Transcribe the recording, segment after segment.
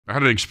I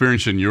had an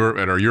experience in Europe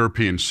at our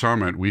European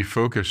summit. We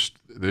focused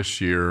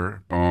this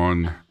year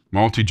on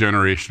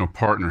multi-generational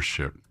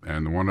partnership.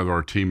 And one of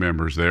our team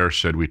members there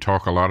said, we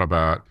talk a lot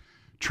about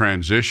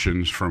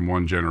transitions from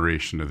one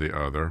generation to the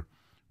other,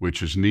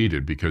 which is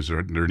needed because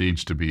there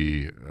needs to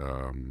be,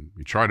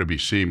 we try to be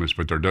seamless,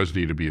 but there does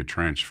need to be a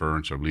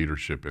transference of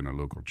leadership in a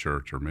local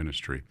church or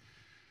ministry.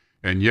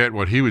 And yet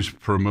what he was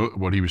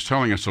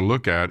telling us to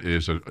look at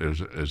is an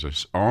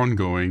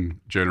ongoing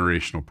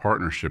generational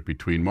partnership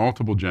between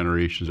multiple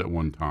generations at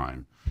one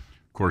time.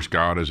 Of course,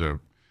 God is a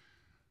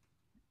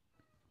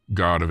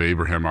God of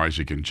Abraham,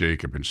 Isaac, and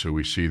Jacob, and so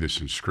we see this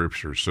in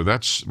Scripture. So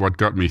that's what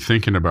got me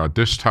thinking about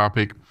this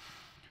topic.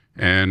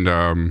 And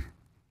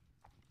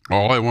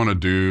all I want to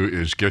do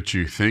is get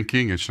you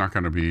thinking. It's not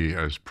going to be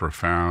as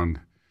profound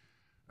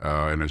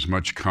and as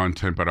much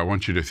content, but I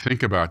want you to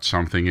think about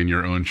something in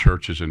your own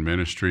churches and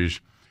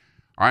ministries.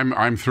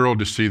 I'm thrilled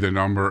to see the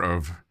number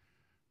of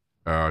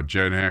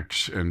Gen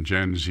X and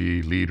Gen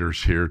Z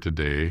leaders here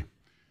today.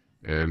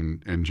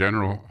 And in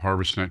general,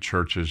 HarvestNet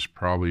churches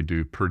probably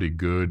do pretty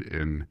good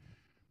in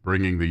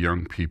bringing the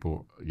young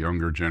people,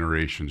 younger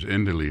generations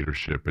into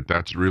leadership, but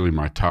that's really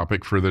my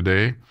topic for the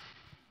day.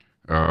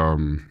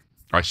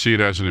 I see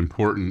it as an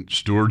important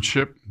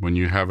stewardship when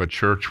you have a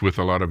church with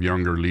a lot of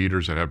younger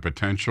leaders that have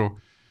potential.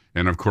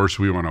 And of course,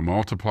 we want to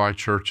multiply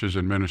churches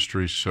and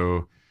ministries,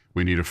 so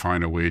we need to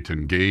find a way to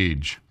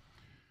engage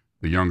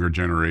the younger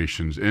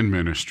generations in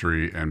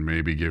ministry and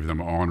maybe give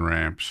them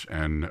on-ramps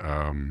and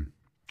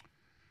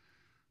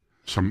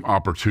some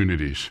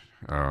opportunities.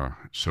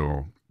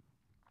 So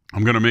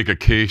I'm going to make a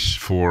case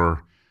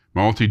for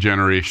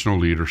multi-generational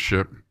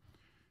leadership,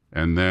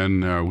 and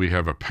then we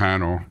have a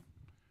panel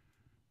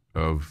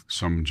of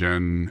some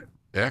Gen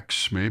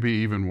X, maybe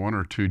even one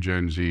or two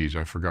Gen Zs.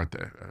 I forgot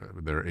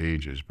their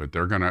ages, but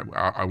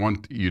I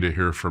want you to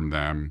hear from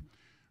them,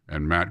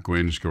 and Matt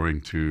Gwynn's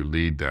going to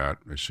lead that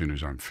as soon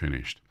as I'm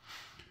finished.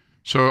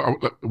 So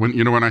when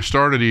we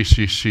started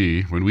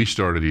ECC,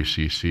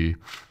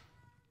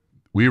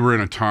 we were in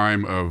a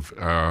time of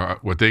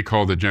what they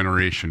call the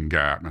generation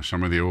gap. Now,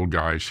 some of the old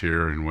guys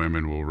here and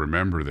women will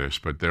remember this,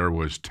 but there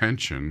was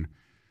tension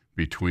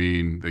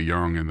between the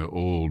young and the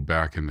old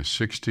back in the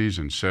 60s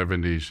and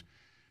 70s,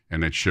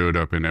 and it showed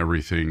up in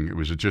everything. It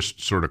was just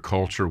sort of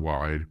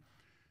culture-wide.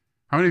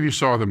 How many of you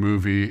saw the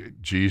movie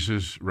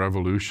Jesus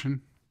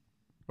Revolution?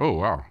 Oh,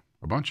 wow,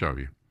 a bunch of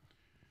you.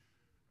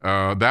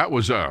 That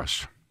was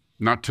us,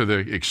 not to the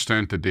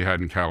extent that they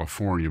had in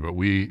California, but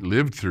we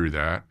lived through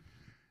that.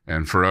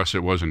 And for us,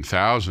 it wasn't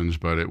thousands,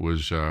 but it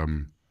was a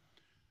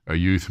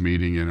youth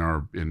meeting in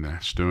the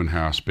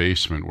Stonehouse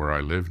basement where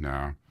I live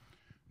now.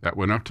 That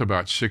went up to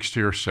about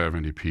 60 or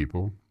 70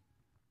 people,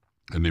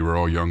 and they were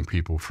all young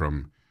people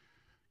from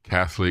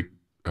Catholic,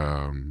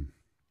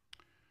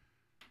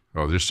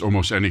 just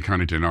almost any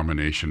kind of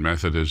denomination,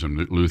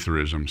 Methodism,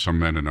 Lutheranism, some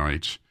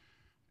Mennonites,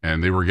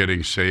 and they were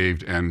getting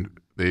saved.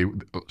 And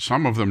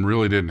some of them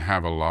really didn't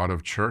have a lot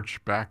of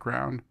church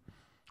background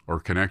or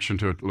connection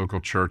to a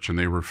local church, and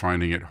they were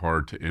finding it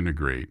hard to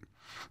integrate.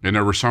 And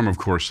there were some, of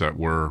course, that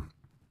were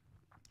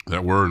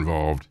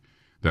involved,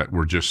 that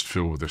were just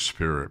filled with the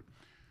Spirit.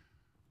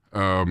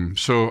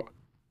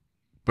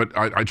 But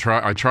I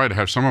try to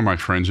have some of my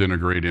friends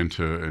integrate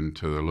into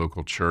the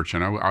local church,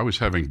 and I was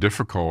having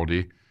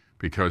difficulty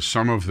because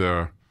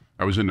I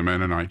was in the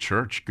Mennonite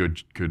church,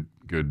 good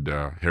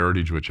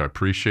heritage, which I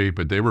appreciate,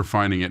 but they were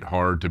finding it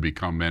hard to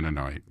become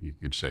Mennonite, you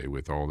could say,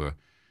 with all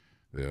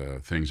the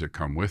things that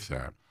come with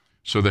that.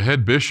 So the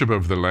head bishop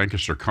of the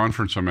Lancaster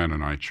Conference of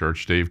Mennonite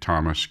Church, Dave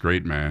Thomas,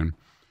 great man,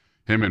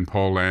 him and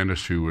Paul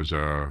Landis, who was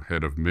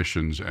head of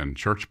missions and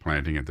church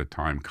planting at the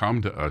time,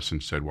 come to us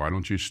and said, why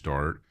don't you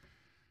start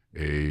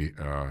a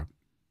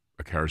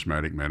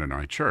charismatic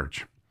Mennonite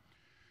church?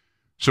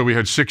 So we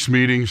had 6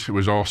 meetings. It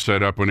was all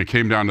set up. When it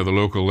came down to the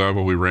local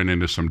level, we ran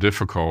into some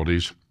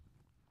difficulties.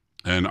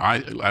 And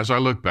as I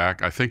look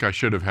back, I think I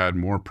should have had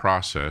more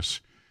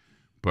process.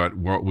 But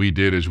what we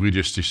did is we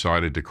just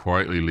decided to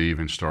quietly leave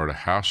and start a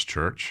house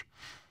church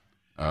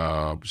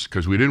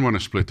because we didn't want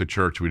to split the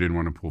church. We didn't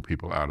want to pull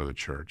people out of the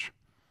church.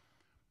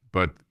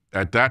 But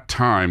at that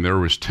time, there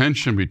was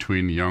tension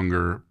between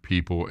younger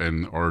people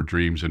and our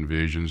dreams and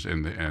visions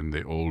and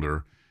the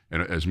older.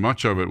 And as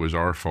much of it was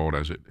our fault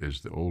as it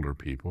is the older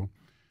people.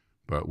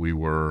 But we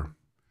were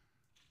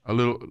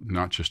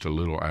not just a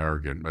little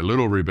arrogant, a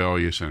little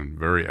rebellious and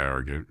very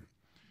arrogant,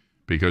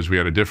 because we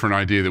had a different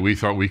idea that we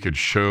thought we could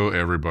show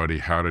everybody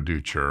how to do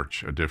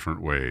church a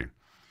different way.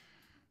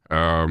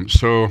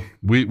 So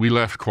we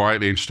left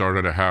quietly and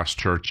started a house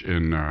church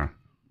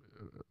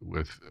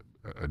with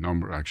a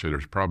number. Actually,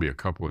 there's probably a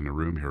couple in the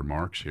room here.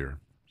 Mark's here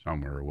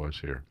somewhere, or was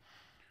here.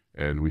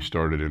 And we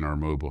started in our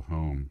mobile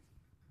home.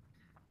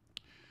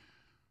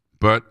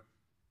 But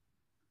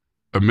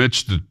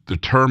amidst the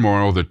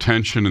turmoil, the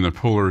tension, and the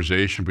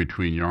polarization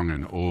between young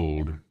and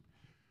old,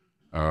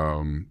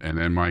 and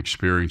then my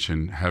experience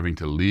in having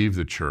to leave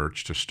the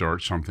church to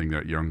start something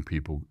that young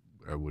people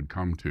would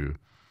come to,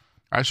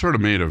 I sort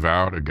of made a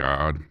vow to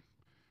God,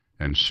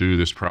 And Sue,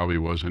 this probably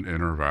wasn't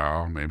in her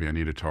vow. Maybe I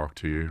need to talk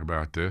to you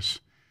about this.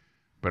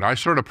 But I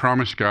sort of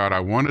promised God I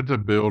wanted to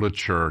build a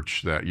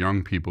church that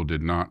young people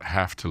did not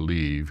have to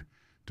leave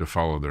to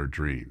follow their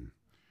dream.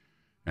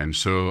 And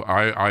so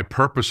I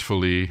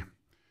purposefully,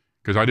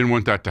 because I didn't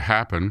want that to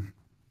happen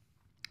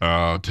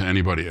to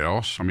anybody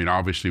else. I mean,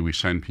 obviously we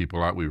send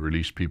people out, we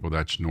release people,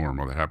 that's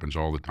normal, that happens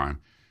all the time.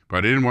 But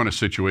I didn't want a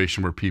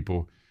situation where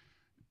people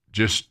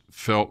just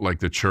felt like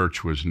the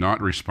church was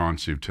not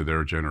responsive to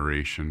their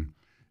generation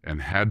and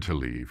had to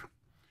leave.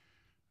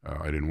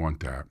 I didn't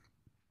want that.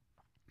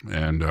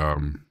 And,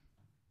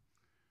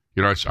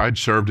 you know, I'd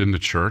served in the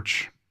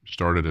church,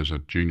 started as a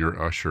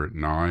junior usher at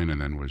 9, and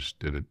then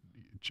did a,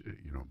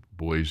 you know,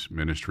 boys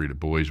ministry to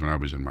boys when I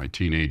was in my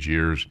teenage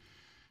years.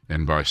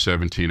 And by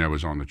 17, I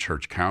was on the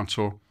church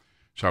council.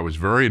 So I was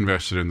very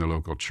invested in the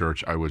local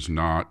church. I was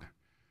not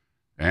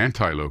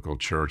anti-local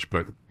church,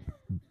 but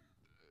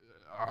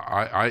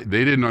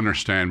they didn't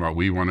understand what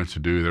we wanted to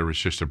do. There was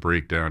just a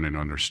breakdown in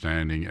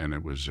understanding, and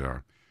it was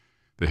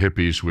the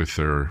hippies with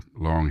their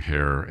long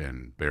hair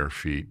and bare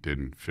feet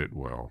didn't fit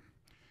well.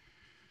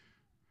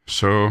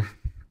 So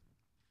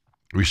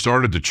we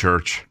started the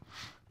church,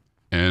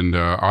 and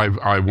I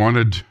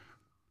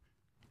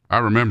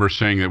remember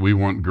saying that we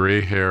want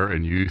gray hair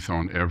and youth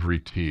on every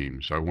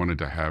team. So I wanted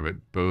to have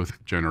it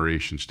both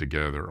generations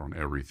together on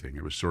everything.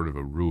 It was sort of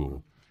a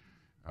rule,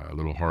 a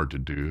little hard to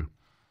do.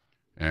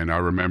 And I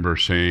remember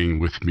saying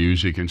with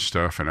music and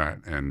stuff, and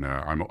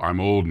I'm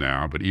old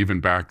now, but even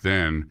back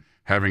then,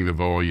 having the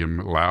volume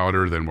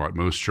louder than what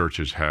most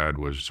churches had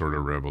was sort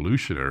of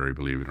revolutionary,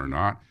 believe it or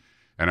not.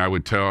 And I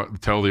would tell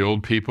the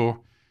old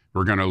people,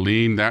 we're going to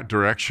lean that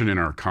direction in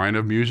our kind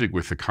of music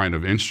with the kind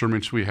of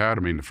instruments we had.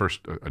 I mean, the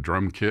first a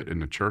drum kit in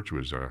the church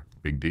was a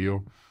big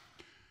deal.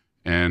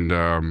 And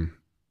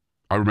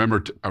I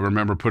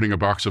remember putting a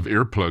box of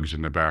earplugs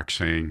in the back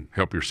saying,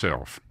 "Help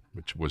yourself,"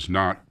 which was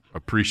not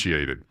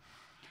appreciated.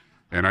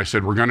 And I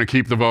said, we're going to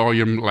keep the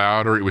volume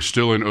louder. It was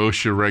still in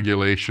OSHA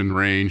regulation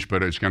range,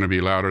 but it's going to be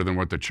louder than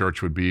what the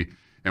church would be.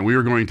 And we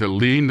were going to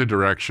lean the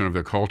direction of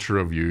the culture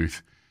of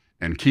youth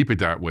and keep it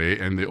that way.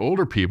 And the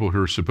older people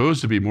who are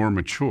supposed to be more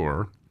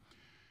mature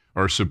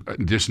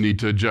just need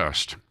to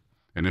adjust.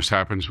 And this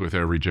happens with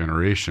every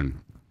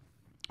generation.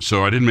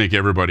 So I didn't make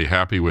everybody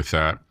happy with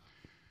that.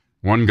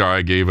 One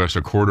guy gave us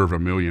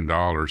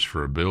 $250,000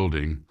 for a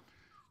building,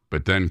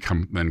 but then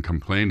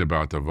complained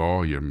about the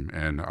volume,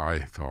 and I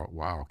thought,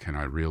 wow,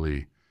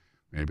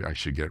 maybe I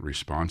should get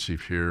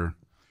responsive here.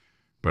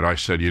 But I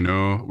said, you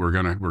know, we're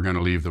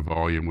gonna leave the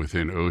volume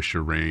within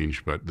OSHA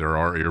range, but there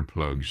are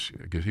earplugs,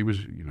 because he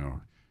was, you know,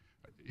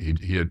 he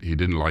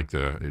didn't like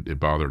it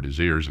bothered his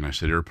ears, and I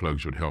said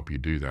earplugs would help you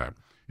do that.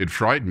 It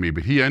frightened me,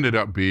 but he ended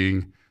up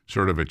being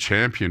sort of a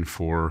champion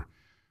for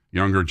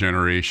younger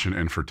generation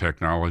and for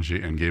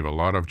technology, and gave a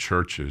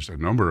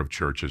number of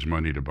churches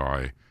money to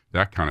buy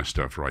that kind of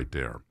stuff right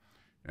there.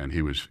 And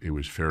he was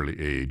fairly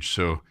aged.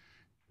 So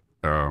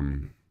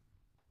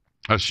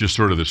that's just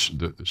sort of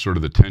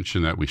the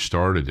tension that we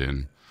started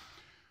in.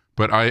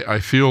 But I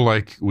feel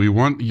like we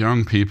want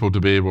young people to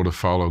be able to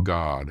follow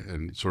God.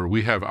 And so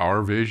we have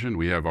our vision,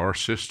 we have our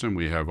system,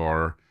 we have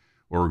our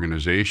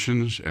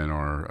organizations and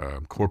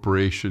our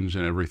corporations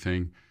and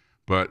everything.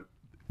 But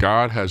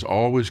God has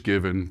always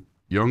given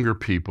younger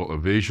people a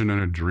vision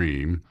and a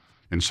dream.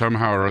 And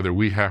somehow or other,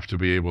 we have to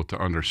be able to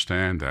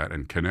understand that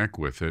and connect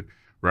with it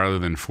rather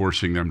than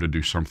forcing them to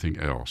do something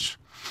else.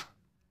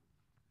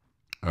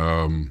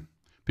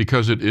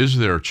 Because it is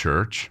their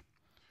church.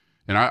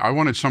 And I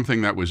wanted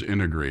something that was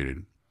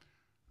integrated.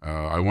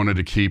 I wanted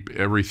to keep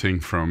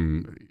everything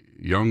from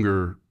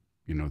younger,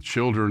 you know,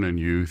 children and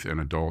youth and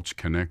adults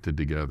connected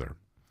together.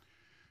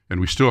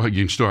 And you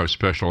can still have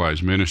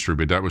specialized ministry,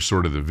 but that was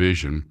sort of the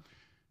vision.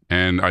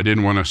 And I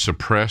didn't want to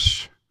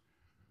suppress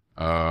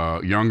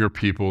younger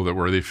people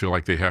where they feel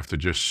like they have to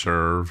just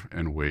serve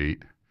and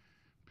wait,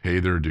 pay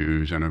their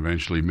dues, and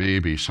eventually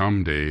maybe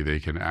someday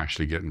they can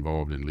actually get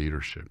involved in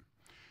leadership.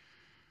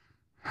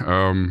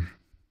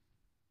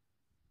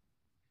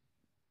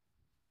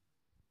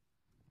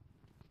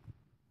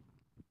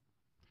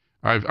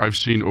 I've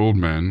seen old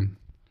men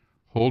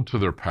hold to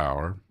their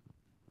power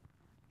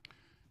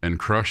and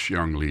crush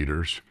young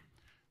leaders,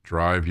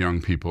 drive young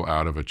people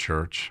out of a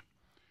church.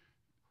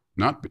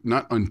 Not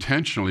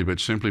intentionally, but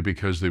simply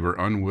because they were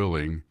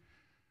unwilling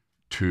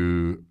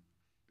to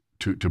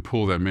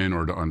pull them in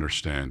or to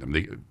understand them.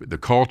 The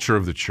culture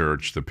of the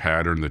church, the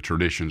pattern, the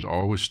traditions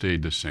always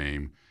stayed the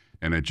same,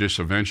 and it just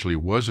eventually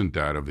wasn't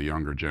that of the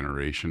younger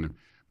generation.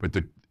 But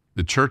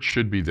the church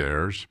should be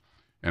theirs,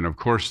 and of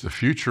course the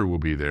future will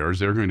be theirs.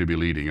 They're going to be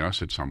leading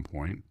us at some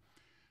point,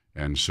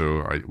 and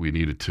so we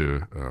needed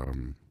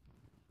to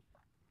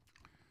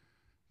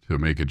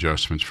make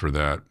adjustments for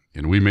that.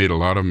 And we made a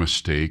lot of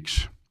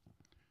mistakes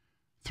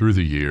through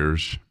the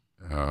years,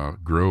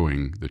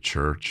 growing the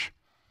church.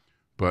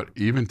 But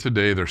even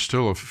today, there's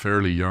still a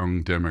fairly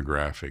young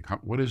demographic.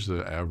 What is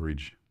the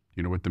average?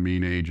 You know what the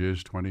mean age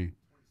is? 20?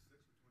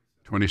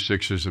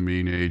 26 is the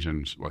mean age,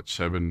 and what,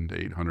 700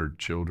 to 800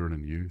 children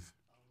and youth?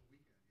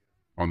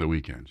 On the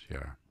weekends,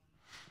 yeah.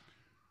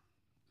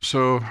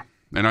 So,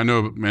 and I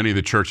know many of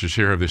the churches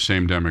here have the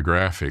same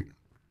demographic,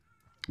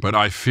 but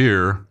I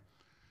fear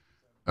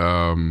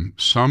some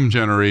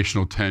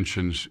generational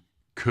tensions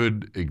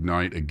could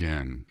ignite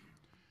again.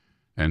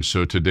 And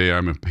so today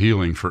I'm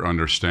appealing for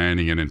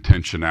understanding and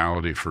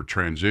intentionality for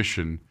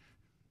transition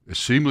as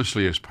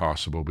seamlessly as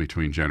possible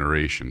between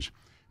generations.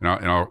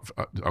 I'll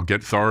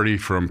get authority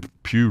from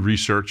Pew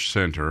Research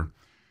Center,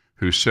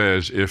 who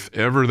says if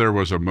ever there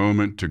was a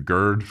moment to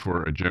gird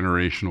for a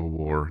generational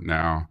war,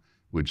 now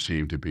would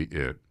seem to be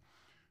it.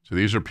 So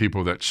these are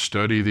people that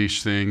study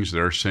these things.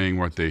 They're saying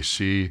what they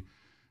see.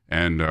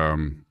 And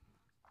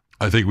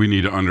I think we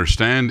need to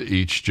understand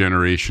each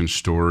generation's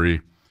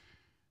story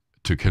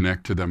to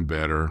connect to them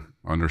better,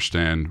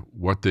 understand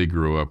what they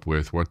grew up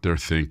with, what they're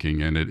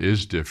thinking, and it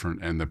is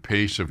different. And the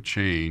pace of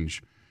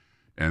change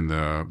and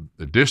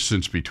the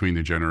distance between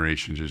the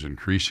generations is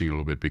increasing a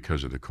little bit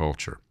because of the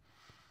culture.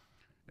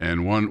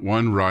 And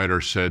one writer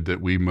said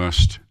that we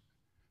must,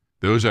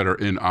 those that are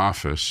in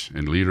office,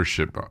 in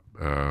leadership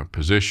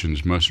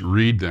positions, must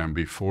read them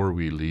before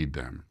we lead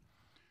them.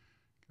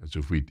 As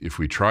if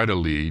we try to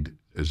lead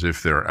as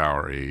if they're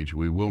our age,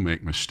 we will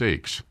make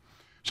mistakes.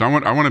 So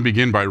I want to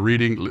begin by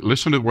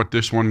listen to what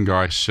this one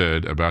guy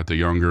said about the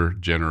younger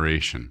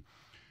generation.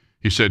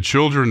 He said,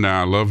 children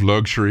now love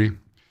luxury,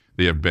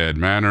 they have bad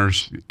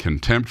manners,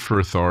 contempt for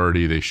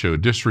authority, they show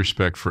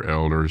disrespect for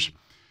elders,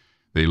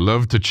 they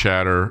love to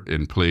chatter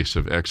in place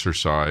of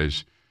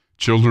exercise.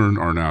 Children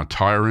are now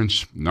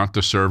tyrants, not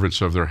the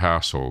servants of their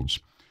households.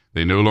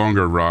 They no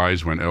longer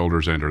rise when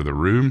elders enter the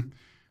room.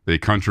 They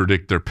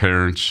contradict their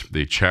parents,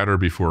 they chatter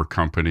before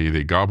company,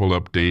 they gobble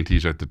up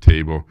dainties at the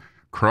table,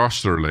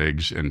 cross their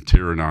legs, and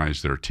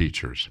tyrannize their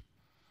teachers.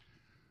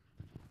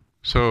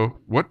 So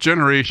what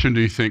generation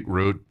do you think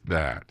wrote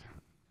that?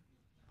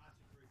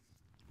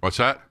 What's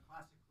that?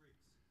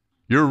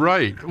 You're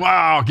right.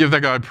 Wow, give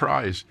that guy a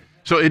prize.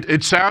 So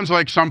it sounds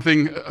like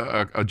something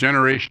a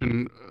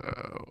generation,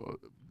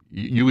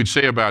 you would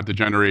say about the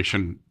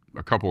generation,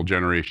 a couple of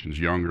generations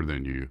younger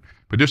than you.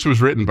 But this was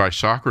written by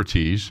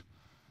Socrates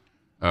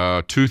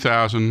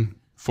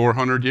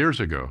 2,400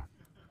 years ago.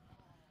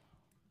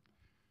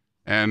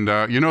 And,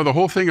 the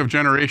whole thing of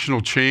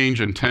generational change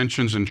and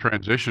tensions and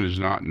transition is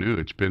not new.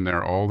 It's been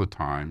there all the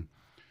time.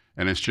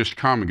 And it's just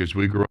common because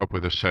we grew up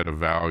with a set of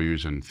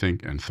values and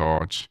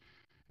thoughts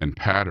and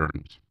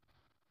patterns.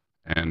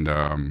 And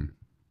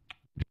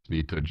we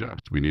need to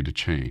adjust. We need to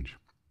change.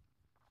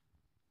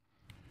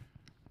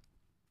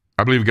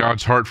 I believe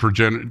God's heart for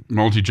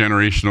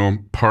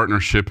multi-generational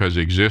partnership has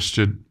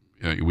existed.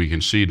 We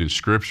can see it in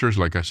scriptures,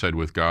 like I said,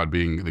 with God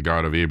being the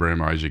God of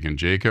Abraham, Isaac, and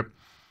Jacob.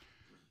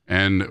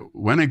 And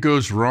when it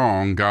goes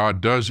wrong,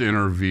 God does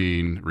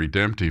intervene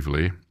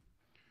redemptively.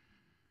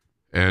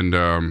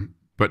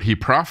 But he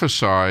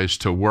prophesies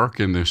to work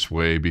in this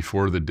way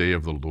before the day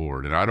of the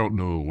Lord. And I don't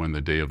know when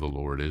the day of the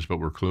Lord is, but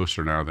we're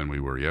closer now than we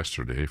were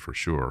yesterday, for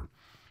sure.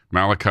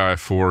 Malachi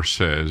 4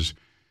 says,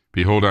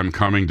 behold, I'm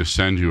coming to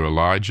send you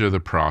Elijah the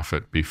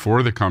prophet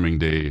before the coming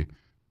of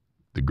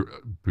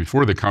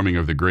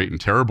the great and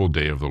terrible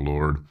day of the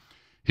Lord.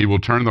 He will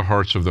turn the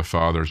hearts of the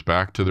fathers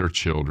back to their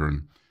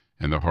children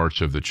and the hearts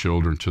of the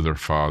children to their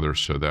fathers,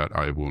 so that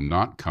I will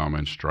not come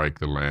and strike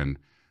the land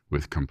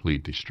with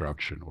complete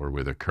destruction or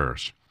with a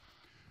curse.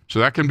 So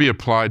that can be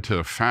applied to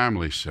a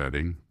family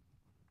setting.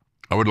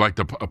 I would like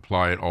to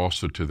apply it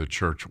also to the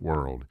church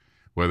world,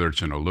 whether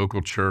it's in a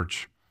local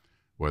church,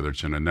 whether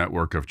it's in a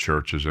network of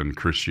churches, and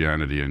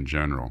Christianity in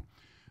general.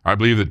 I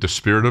believe that the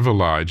spirit of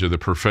Elijah, the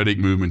prophetic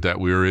movement that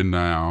we're in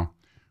now,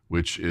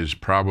 which is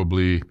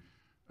probably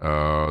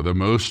the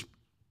most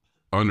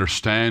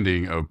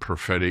understanding of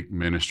prophetic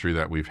ministry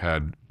that we've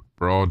had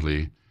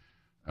broadly,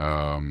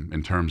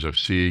 in terms of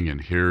seeing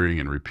and hearing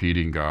and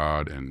repeating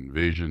God and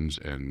visions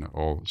and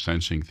all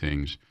sensing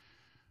things.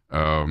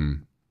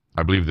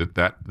 I believe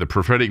that the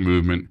prophetic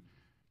movement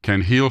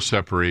can heal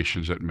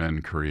separations that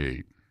men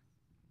create.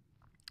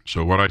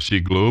 So what I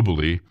see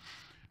globally,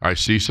 I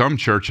see some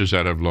churches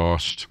that have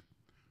lost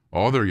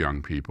all their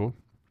young people.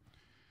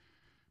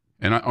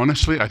 And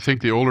honestly, I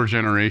think the older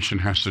generation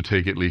has to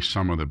take at least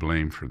some of the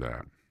blame for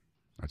that.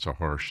 That's a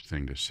harsh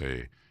thing to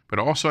say. But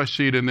also I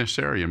see it in this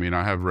area. I mean,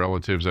 I have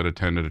relatives that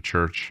attended a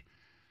church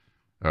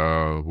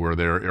where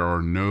there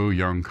are no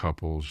young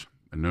couples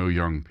and no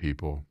young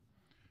people.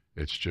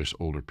 It's just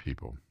older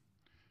people.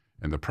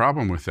 And the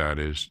problem with that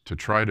is to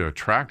try to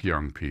attract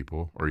young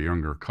people or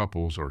younger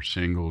couples or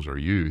singles or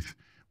youth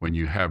when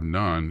you have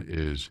none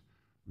is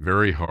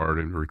very hard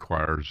and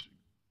requires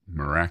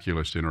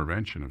miraculous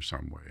intervention of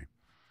some way.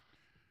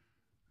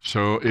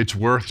 So it's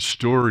worth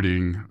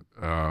stewarding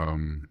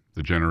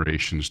the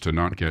generations to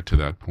not get to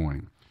that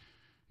point.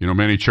 You know,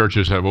 many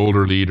churches have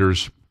older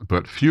leaders,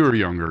 but fewer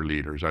younger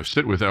leaders. I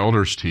sit with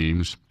elders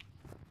teams.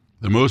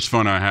 The most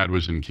fun I had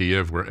was in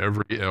Kiev, where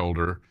every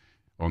elder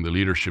on the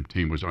leadership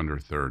team was under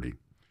 30.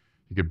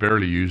 You could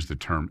barely use the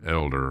term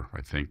elder,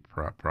 I think,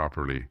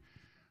 properly.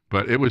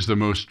 But it was the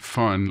most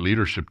fun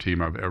leadership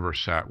team I've ever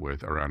sat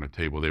with around a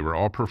table. They were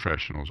all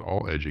professionals,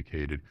 all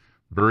educated,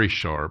 very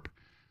sharp.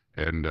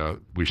 And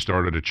we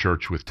started a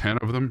church with 10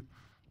 of them,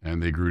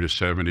 and they grew to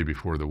 70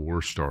 before the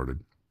war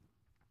started.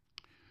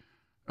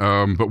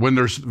 But when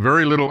there's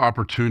very little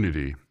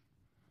opportunity,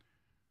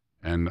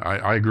 and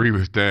I agree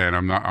with Dan,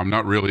 I'm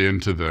not really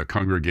into the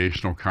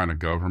congregational kind of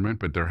government,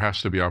 but there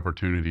has to be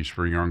opportunities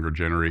for a younger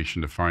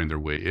generation to find their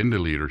way into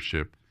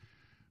leadership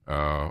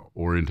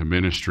or into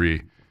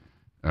ministry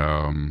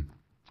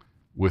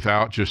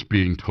without just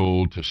being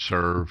told to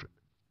serve,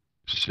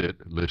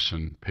 sit,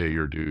 listen, pay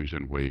your dues,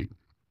 and wait.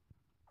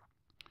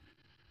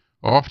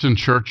 Often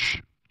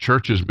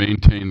churches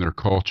maintain their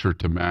culture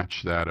to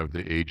match that of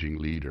the aging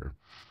leader.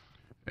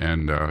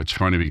 And it's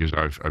funny because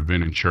I've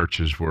been in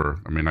churches where,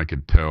 I mean, I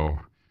could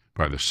tell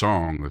by the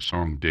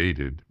song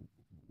dated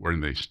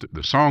when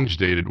the songs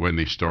dated when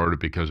they started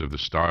because of the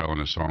style and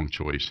the song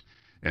choice,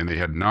 and they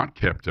had not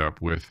kept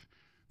up with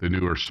the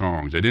newer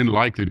songs. They didn't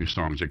like the new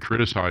songs. They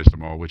criticized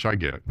them all, which I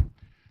get.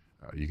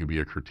 You can be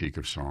a critique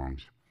of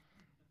songs.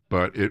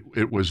 But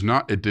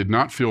it did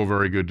not feel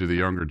very good to the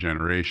younger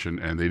generation,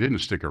 and they didn't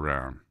stick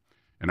around.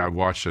 And I've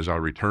watched as I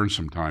return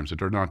sometimes that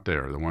they're not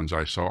there. The ones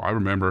I saw, I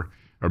remember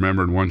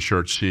in one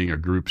church seeing a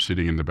group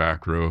sitting in the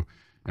back row,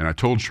 and I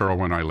told Cheryl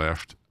when I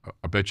left,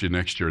 I bet you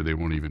next year they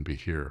won't even be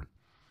here.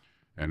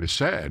 And it's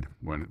sad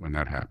when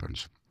that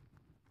happens.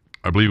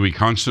 I believe we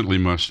constantly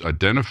must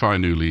identify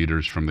new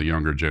leaders from the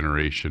younger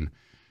generation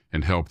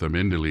and help them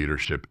into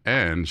leadership.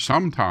 And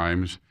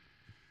sometimes,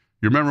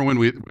 you remember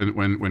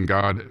when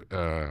God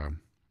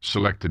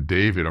selected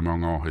David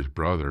among all his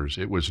brothers,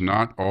 it was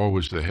not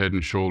always the head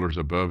and shoulders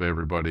above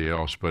everybody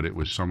else, but it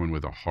was someone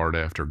with a heart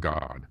after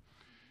God.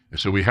 And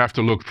so we have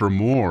to look for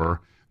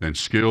more than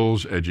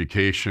skills,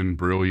 education,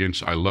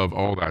 brilliance. I love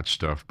all that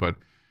stuff, but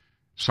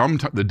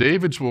sometimes the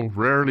Davids will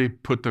rarely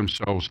put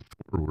themselves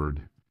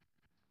forward.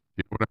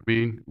 You know what I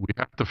mean? We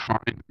have to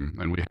find them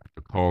and we have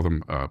to call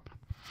them up.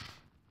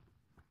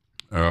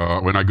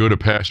 When I go to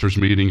pastors'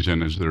 meetings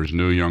and as there's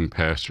no young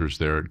pastors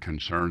there, it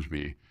concerns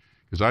me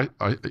because I,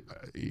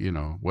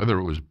 whether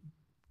it was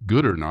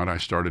good or not, I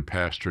started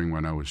pastoring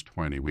when I was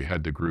 20. We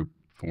had the group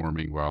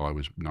forming while I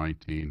was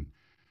 19,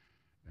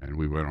 and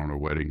we went on a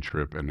wedding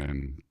trip and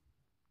then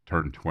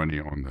turned 20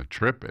 on the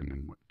trip, and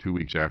then 2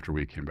 weeks after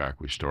we came back,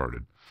 we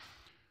started.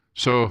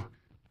 So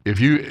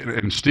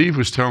and Steve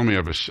was telling me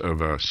of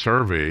a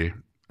survey,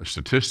 a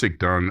statistic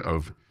done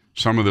of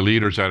some of the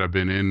leaders that have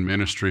been in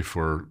ministry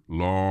for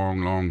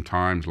long, long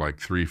times, like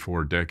 3,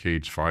 4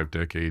 decades, 5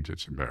 decades.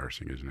 It's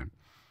embarrassing, isn't it?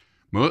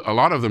 A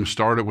lot of them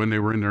started when they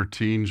were in their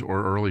teens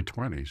or early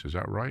 20s. Is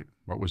that right?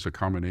 What was the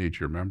common age,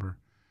 you remember?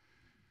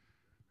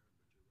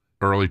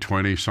 Early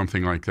 20s,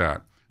 something like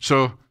that.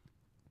 So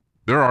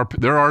there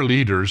are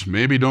leaders,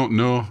 maybe don't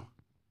know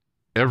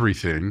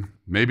everything,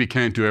 maybe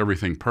can't do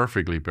everything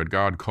perfectly, but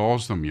God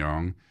calls them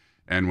young.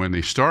 And when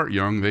they start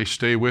young, they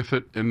stay with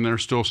it, and they're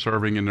still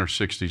serving in their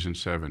 60s and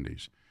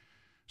 70s.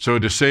 So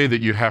to say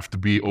that you have to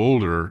be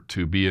older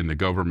to be in the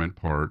government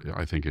part,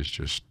 I think is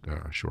just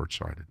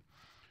short-sighted.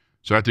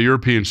 So at the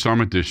European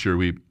Summit this year,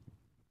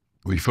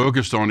 we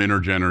focused on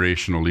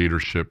intergenerational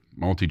leadership,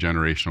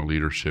 multi-generational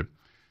leadership,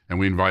 and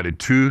we invited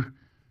 2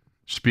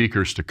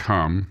 speakers to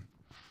come.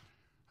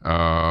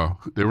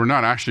 They were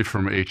not actually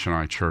from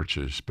HNI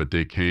churches, but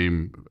they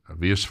came,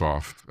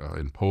 Wissler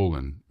in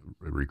Poland,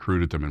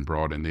 recruited them and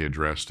brought in, they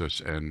addressed us.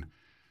 And,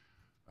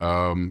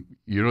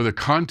 the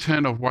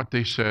content of what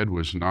they said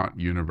was not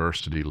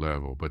university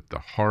level, but the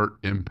heart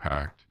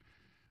impact,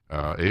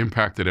 it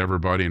impacted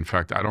everybody. In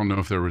fact, I don't know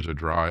if there was a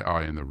dry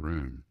eye in the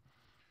room.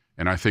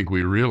 And I think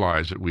we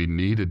realized that we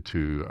needed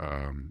to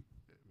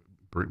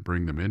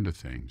bring them into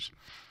things.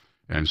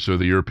 And so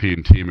the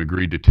European team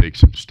agreed to take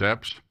some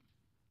steps.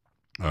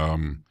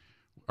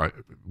 I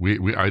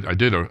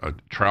did a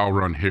trial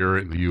run here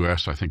in the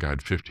U.S. I think I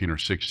had 15 or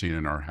 16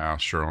 in our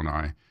house, Cheryl and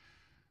I.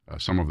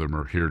 Some of them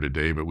are here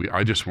today, but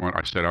I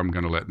said, I'm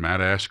going to let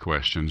Matt ask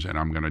questions and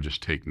I'm going to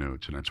just take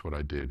notes. And that's what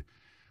I did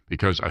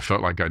because I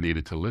felt like I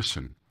needed to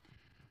listen.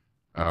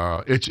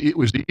 It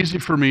was easy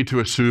for me to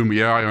assume,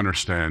 yeah, I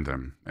understand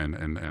them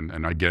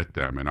and I get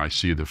them and I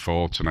see the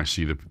faults and I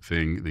see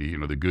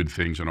the good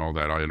things and all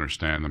that. I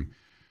understand them.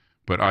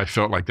 But I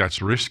felt like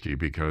that's risky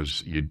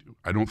because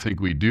I don't think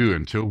we do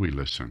until we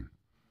listen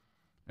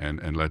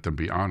and let them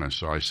be honest.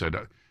 So I said,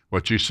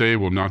 what you say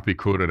will not be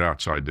quoted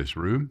outside this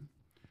room.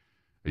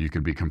 You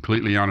can be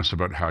completely honest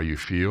about how you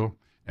feel,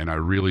 and I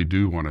really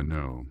do want to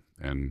know.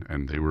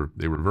 And they were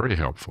very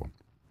helpful.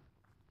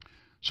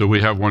 So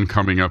we have one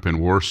coming up in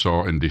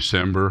Warsaw in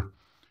December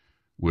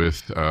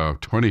with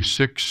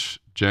 26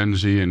 Gen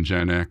Z and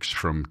Gen X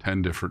from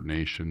 10 different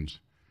nations.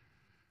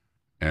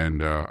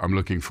 And I'm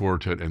looking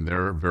forward to it, and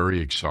they're very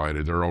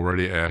excited. They're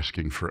already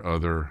asking for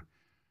other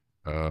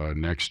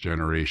next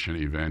generation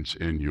events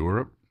in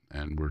Europe,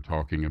 and we're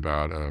talking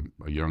about a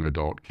young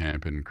adult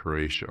camp in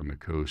Croatia on the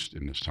coast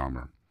in the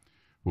summer.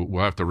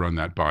 We'll have to run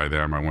that by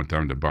them. I want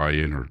them to buy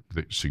in or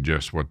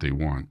suggest what they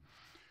want.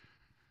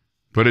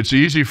 But it's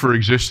easy for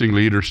existing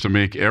leaders to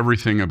make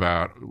everything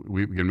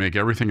we can make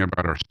everything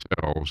about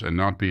ourselves and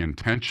not be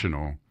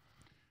intentional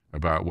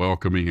about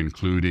welcoming,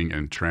 including,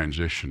 and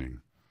transitioning.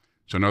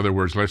 So in other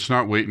words, let's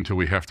not wait until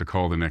we have to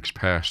call the next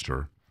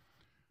pastor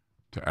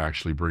to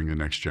actually bring the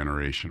next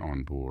generation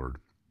on board.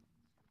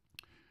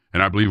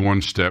 And I believe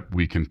one step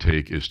we can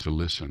take is to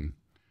listen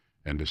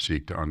and to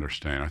seek to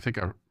understand. I think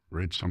I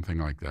read something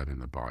like that in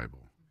the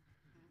Bible,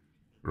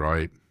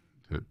 right?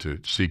 To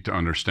seek to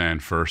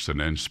understand first and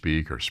then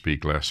speak, or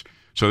speak less.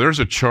 So there's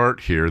a chart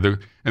here.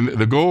 And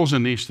the goals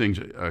in these things,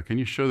 can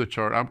you show the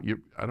chart? You're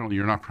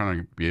not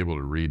going to be able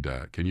to read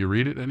that. Can you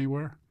read it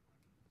anywhere?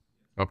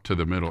 Up to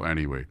the middle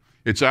anyway.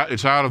 It's out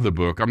of the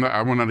book. I'm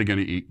not going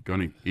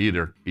to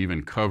either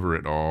even cover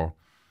it all.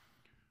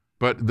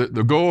 But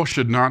the goal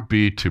should not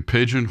be to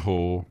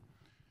pigeonhole,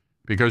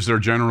 because there are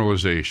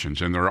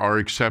generalizations and there are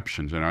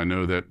exceptions. And I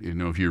know that,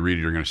 if you read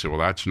it, you're going to say, well,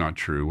 that's not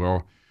true.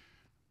 Well,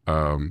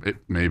 it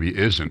maybe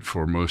isn't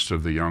for most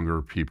of the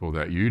younger people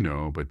that you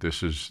know, but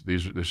this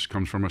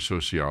comes from a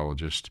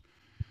sociologist.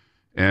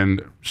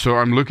 And so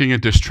I'm looking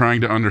at this, trying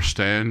to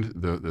understand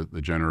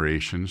the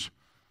generations.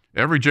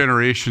 Every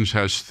generation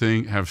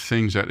have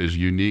things that is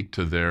unique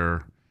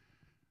to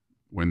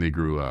when they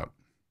grew up.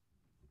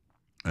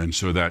 And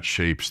so that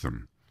shapes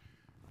them.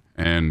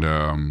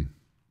 And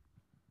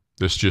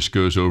this just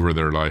goes over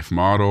their life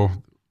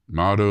motto,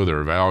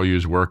 their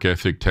values, work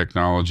ethic,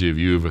 technology,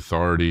 view of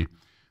authority,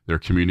 their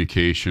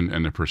communication,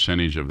 and the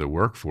percentage of the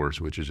workforce,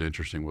 which is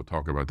interesting. We'll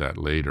talk about that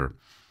later.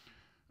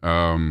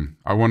 I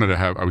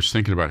was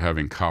thinking about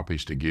having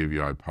copies to give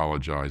you. I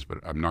apologize, but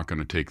I'm not going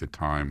to take the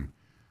time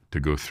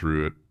to go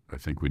through it. I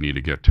think we need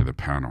to get to the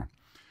panel.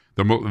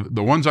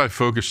 The ones I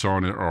focus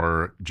on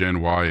are Gen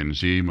Y and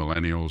Z,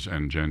 millennials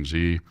and Gen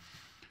Z.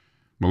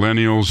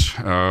 Millennials,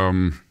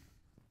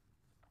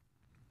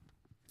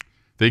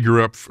 they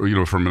grew up, from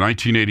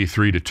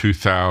 1983 to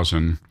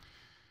 2000,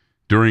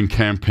 during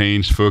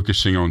campaigns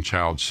focusing on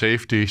child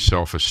safety,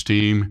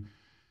 self-esteem,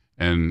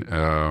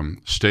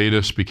 and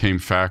status became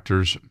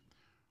factors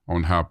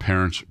on how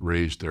parents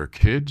raised their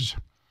kids.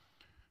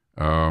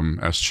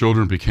 As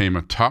children became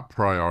a top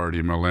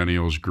priority,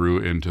 millennials grew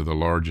into the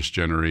largest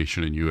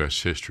generation in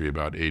U.S. history,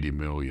 about 80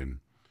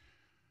 million.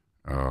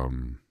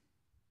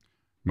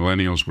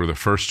 Millennials were the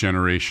first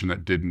generation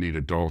that didn't need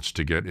adults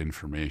to get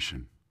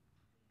information.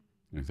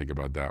 And think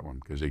about that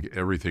one, because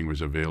everything was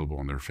available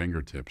on their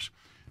fingertips.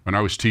 When I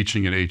was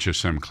teaching in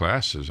HSM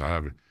classes,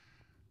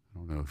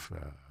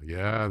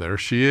 there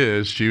she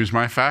is. She was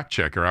my fact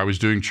checker. I was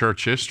doing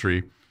church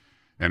history,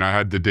 and I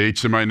had the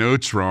dates in my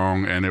notes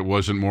wrong, and it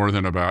wasn't more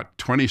than about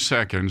 20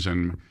 seconds,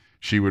 and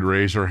she would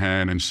raise her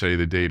hand and say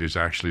the date is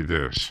actually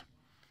this.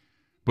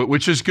 But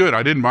which is good.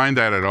 I didn't mind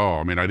that at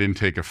all. I mean, I didn't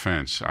take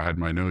offense. I had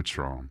my notes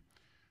wrong.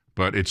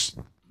 But it's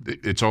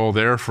all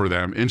there for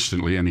them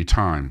instantly,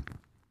 anytime.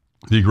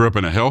 They grew up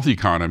in a health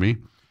economy,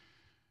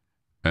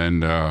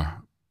 and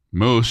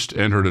most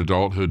entered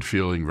adulthood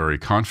feeling very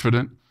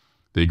confident.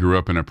 They grew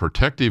up in a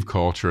protective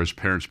culture as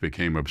parents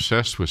became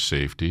obsessed with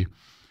safety.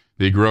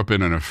 They grew up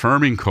in an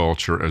affirming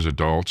culture as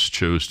adults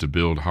chose to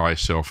build high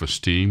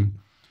self-esteem.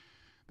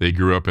 They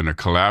grew up in a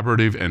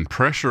collaborative and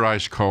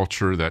pressurized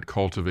culture that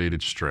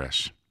cultivated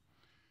stress.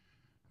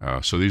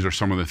 So these are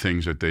some of the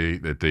things that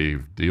they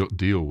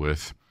deal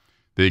with.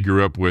 They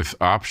grew up with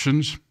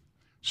options.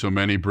 So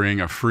many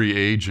bring a free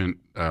agent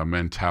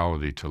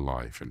mentality to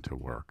life and to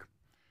work,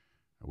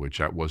 which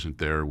that wasn't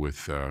there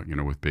with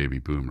baby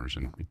boomers,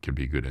 and it can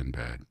be good and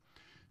bad.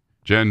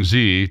 Gen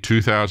Z,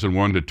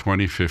 2001 to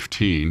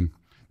 2015.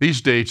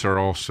 These dates are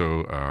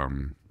also,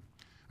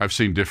 I've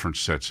seen different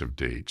sets of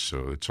dates,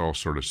 so it's all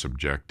sort of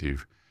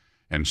subjective.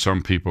 And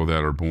some people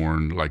that are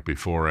born like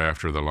before or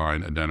after the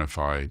line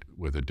identified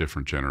with a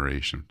different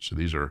generation. So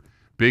these are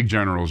big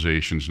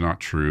generalizations, not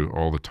true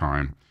all the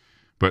time.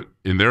 But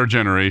in their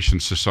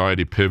generation,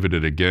 society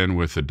pivoted again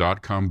with the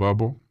dot-com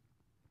bubble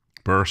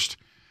burst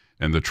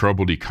and the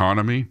troubled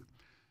economy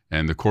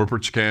and the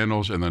corporate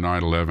scandals and the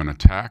 9/11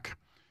 attack.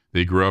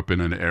 They grew up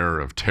in an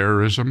era of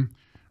terrorism,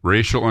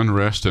 racial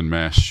unrest, and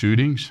mass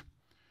shootings.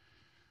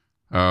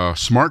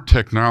 Smart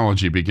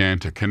technology began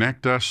to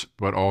connect us,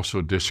 but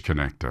also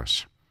disconnect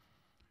us.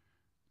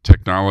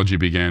 Technology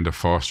began to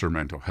foster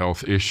mental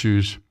health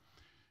issues,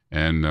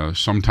 and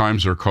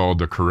sometimes they're called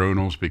the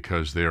coronals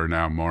because they are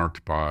now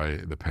marked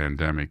by the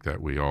pandemic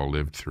that we all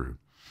lived through.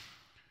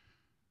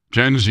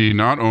 Gen Z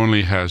not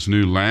only has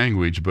new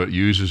language, but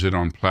uses it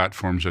on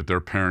platforms that their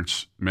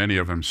parents, many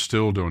of them,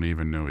 still don't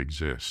even know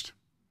exist.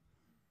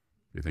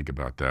 You think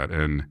about that.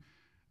 And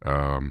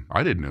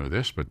I didn't know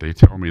this, but they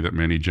tell me that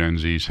many Gen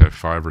Zs have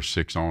 5 or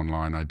 6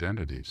 online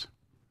identities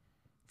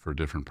for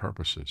different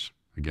purposes.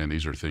 Again,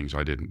 these are things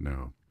I didn't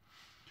know.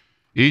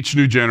 Each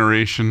new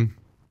generation,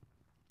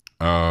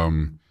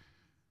 time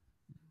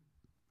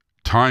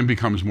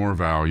becomes more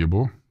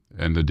valuable,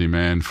 and the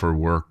demand for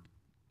work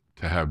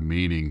to have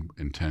meaning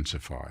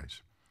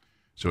intensifies.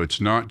 So it's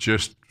not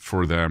just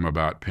for them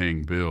about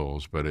paying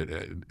bills, but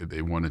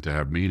they want it to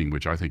have meaning,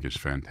 which I think is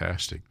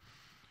fantastic.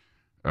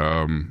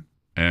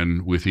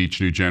 And with each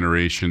new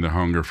generation, the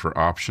hunger for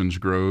options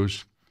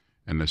grows,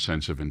 and the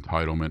sense of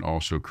entitlement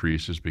also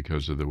increases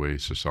because of the way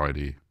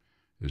society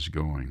is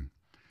going.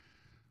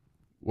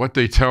 what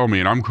they tell me,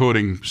 and I'm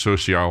quoting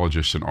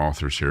sociologists and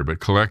authors here, but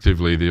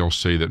collectively they'll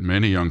say that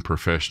many young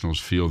professionals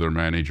feel their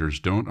managers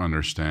don't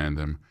understand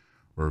them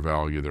or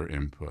value their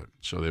input.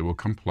 So they will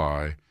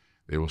comply,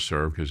 they will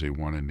serve because they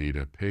want and need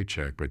a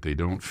paycheck, but they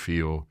don't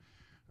feel,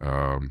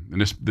 and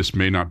this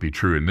may not be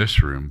true in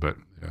this room, but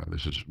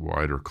this is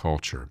wider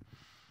culture.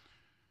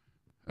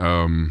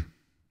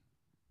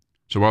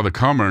 So while their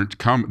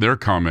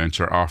comments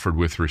are offered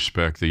with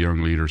respect, the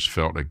young leaders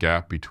felt a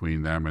gap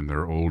between them and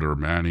their older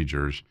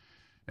managers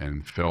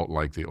and felt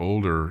like the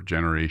older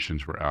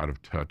generations were out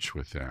of touch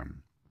with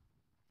them.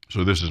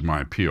 So this is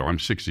my appeal. I'm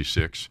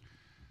 66,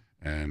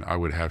 and I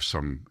would have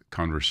some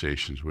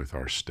conversations with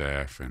our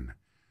staff, and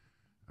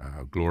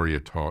Gloria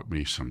taught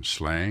me some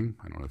slang.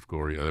 I don't know if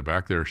Gloria,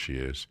 back there she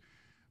is.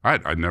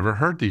 I'd never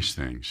heard these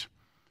things.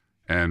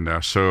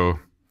 And so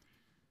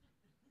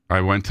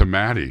I went to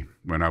Maddie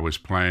when I was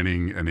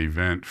planning an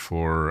event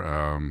for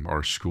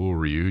our school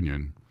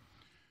reunion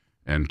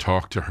and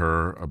talked to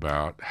her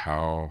about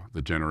how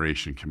the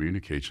generation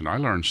communicates. And I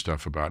learned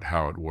stuff about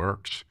how it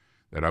works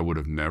that I would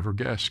have never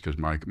guessed, because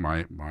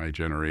my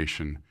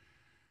generation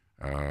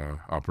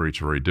operates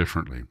very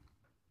differently.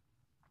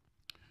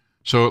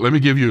 So let me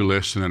give you a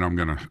list, and then I'm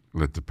going to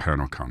let the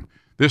panel come.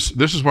 This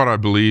is what I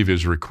believe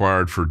is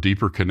required for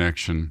deeper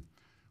connection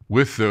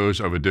with those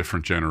of a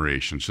different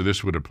generation. So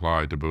this would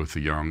apply to both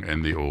the young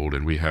and the old,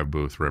 and we have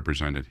both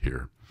represented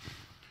here.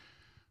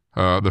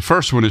 The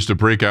first one is to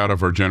break out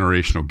of our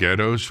generational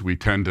ghettos. We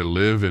tend to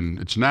live, and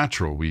it's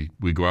natural. We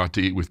go out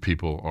to eat with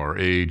people our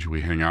age,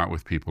 we hang out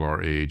with people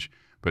our age,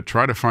 but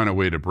try to find a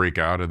way to break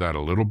out of that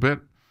a little bit,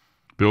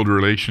 build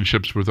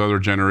relationships with other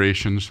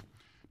generations.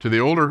 To the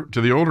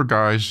older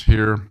guys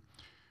here,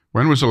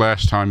 when was the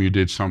last time you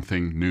did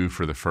something new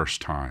for the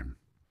first time?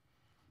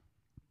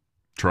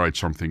 Tried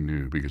something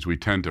new, because we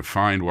tend to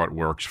find what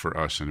works for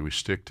us and we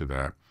stick to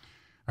that.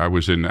 I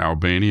was in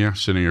Albania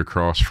sitting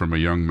across from a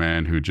young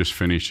man who just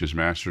finished his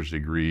master's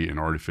degree in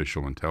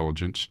artificial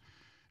intelligence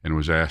and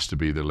was asked to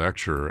be the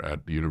lecturer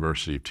at the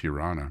University of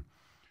Tirana.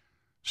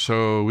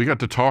 So we got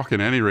to talk. At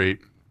any rate,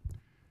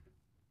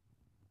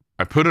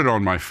 I put it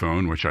on my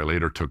phone, which I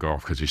later took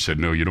off because he said,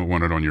 no, you don't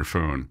want it on your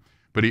phone.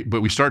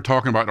 But we start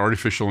talking about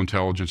artificial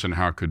intelligence and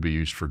how it could be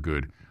used for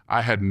good.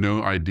 I had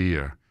no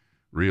idea,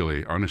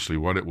 really, honestly,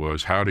 what it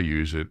was, how to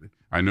use it.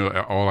 I know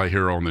all I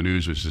hear on the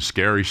news is the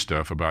scary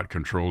stuff about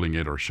controlling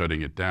it or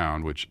shutting it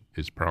down, which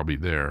is probably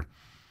there.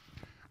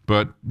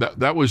 But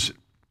that was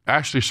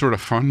actually sort of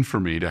fun for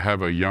me to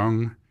have a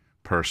young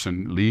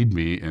person lead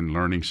me in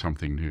learning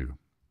something new.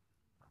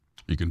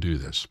 You can do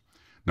this.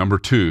 Number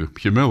 2,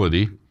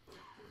 humility.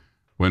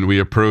 When we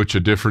approach a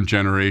different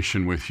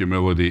generation with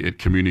humility, it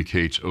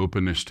communicates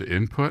openness to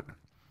input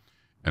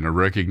and a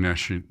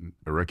recognition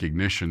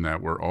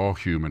that we're all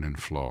human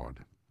and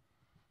flawed.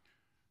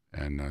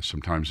 And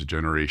sometimes the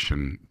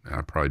generation,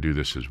 I probably do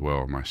this as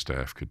well, my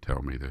staff could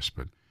tell me this,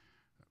 but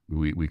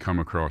we come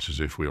across as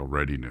if we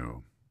already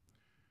know,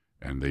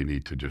 and they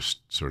need to just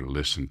sort of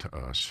listen to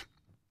us.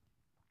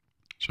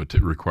 So it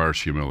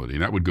requires humility,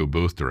 and that would go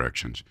both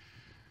directions.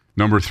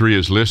 Number 3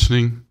 is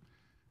listening.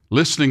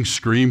 Listening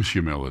screams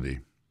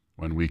humility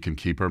when we can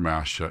keep our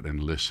mouth shut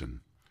and listen.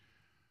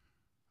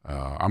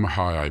 I'm a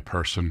high I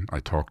person.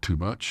 I talk too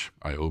much.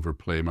 I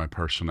overplay my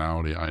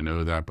personality. I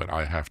know that, but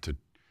I have to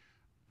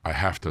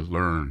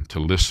learn to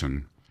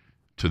listen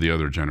to the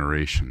other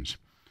generations.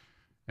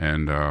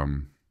 And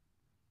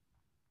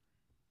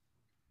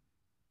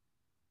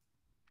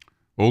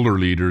older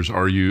leaders,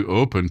 are you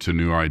open to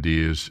new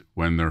ideas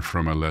when they're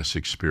from a less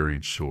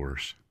experienced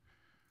source?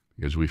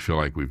 Because we feel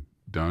like we've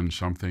done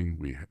something,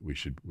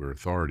 we're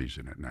authorities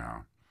in it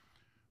now.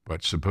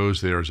 But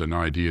suppose there's an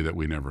idea that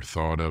we never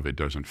thought of, it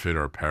doesn't fit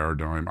our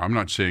paradigm. I'm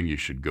not saying you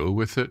should go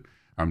with it.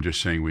 I'm just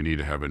saying we need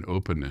to have an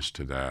openness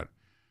to that.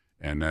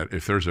 And that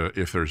if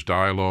there's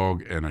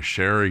dialogue and a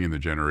sharing in the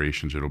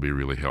generations, it'll be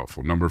really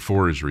helpful. Number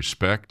 4 is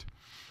respect.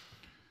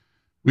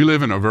 We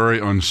live in a very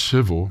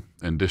uncivil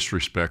and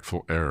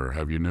disrespectful era.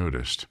 Have you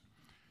noticed?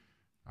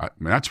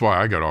 That's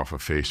why I got off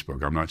of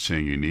Facebook. I'm not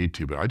saying you need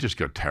to, but I just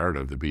got tired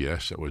of the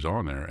BS that was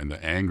on there and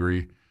the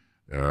angry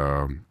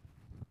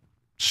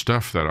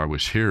stuff that I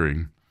was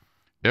hearing.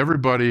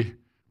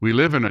 We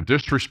live in a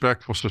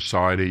disrespectful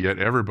society, yet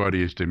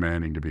everybody is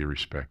demanding to be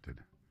respected.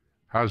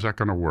 How's that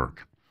going to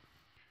work?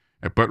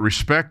 But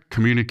respect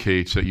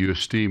communicates that you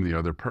esteem the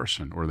other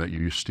person or that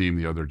you esteem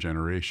the other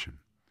generation.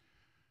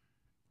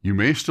 You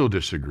may still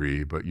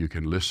disagree, but you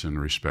can listen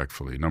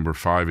respectfully. Number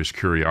 5 is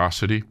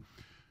curiosity.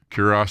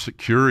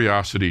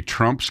 Curiosity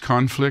trumps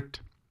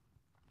conflict,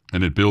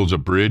 and it builds a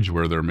bridge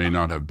where there may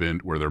have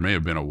been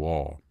a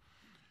wall.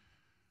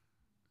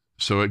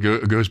 So it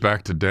goes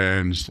back to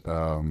Dan's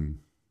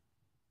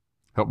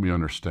help me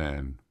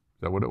understand.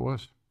 Is that what it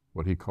was?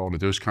 What he called it?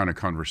 Those kind of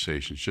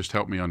conversations. Just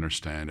help me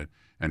understand it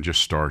and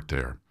just start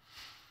there.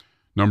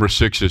 Number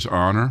 6 is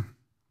honor.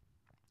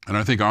 And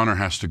I think honor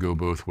has to go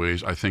both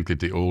ways. I think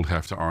that the old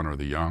have to honor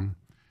the young.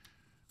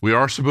 We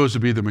are supposed to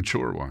be the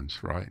mature ones,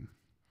 right?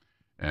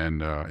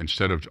 And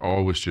instead of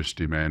always just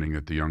demanding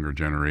that the younger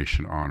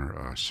generation honor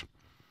us.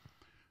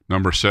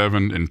 Number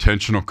 7,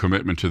 intentional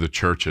commitment to the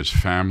church as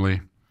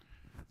family.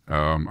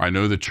 I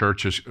know the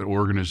church is an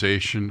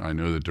organization. I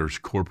know that there's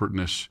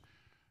corporateness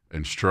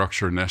and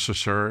structure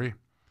necessary.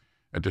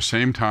 At the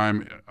same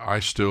time,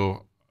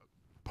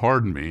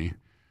 pardon me,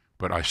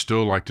 but I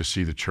still like to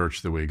see the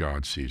church the way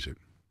God sees it.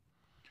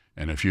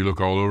 And if you look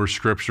all over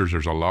scriptures,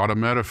 there's a lot of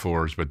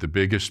metaphors, but the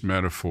biggest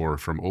metaphor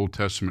from Old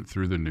Testament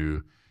through the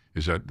New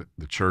is that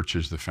the church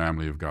is the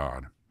family of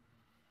God.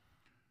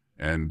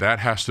 And that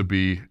has to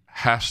be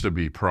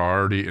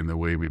priority in the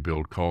way we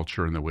build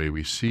culture and the way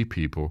we see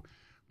people.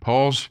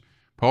 Paul's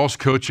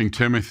coaching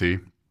Timothy,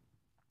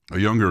 a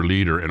younger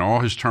leader, and all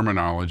his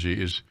terminology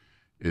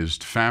is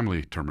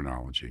family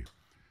terminology.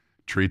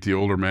 Treat the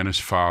older men as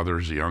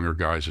fathers, the younger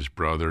guys as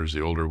brothers,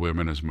 the older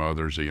women as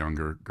mothers, the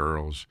younger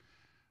girls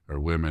or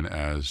women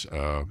as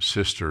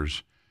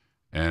sisters.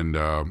 And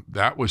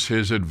that was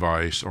his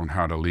advice on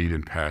how to lead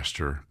and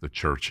pastor the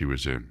church he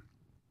was in.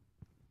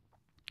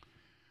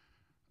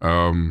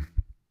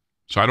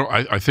 So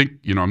I think,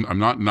 I'm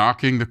not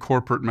knocking the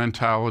corporate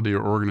mentality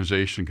or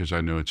organization because I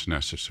know it's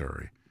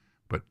necessary,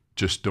 but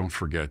just don't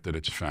forget that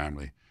it's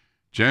family.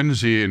 Gen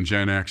Z and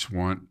Gen X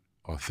want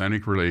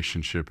authentic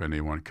relationship and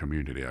they want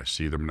community. I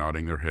see them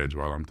nodding their heads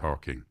while I'm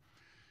talking.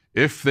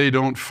 If they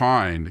don't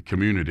find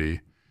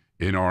community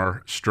in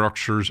our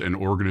structures and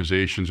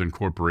organizations and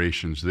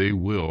corporations, they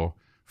will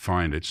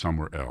find it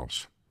somewhere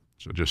else.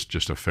 So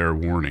just a fair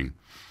warning.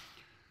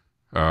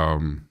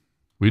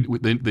 We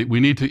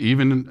need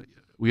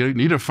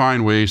to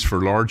find ways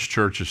for large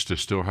churches to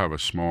still have a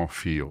small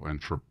feel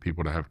and for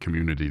people to have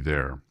community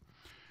there.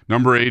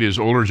 Number 8 is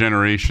older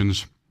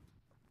generations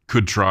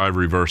could try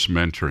reverse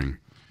mentoring.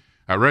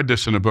 I read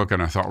this in a book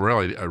and I thought,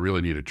 really, I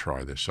really need to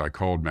try this. So I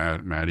called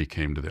Maddie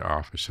came to the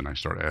office and I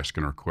started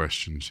asking her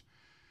questions.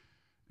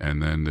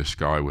 And then this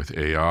guy with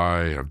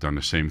AI, I've done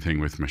the same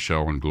thing with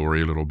Michelle and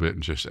Gloria a little bit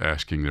and just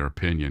asking their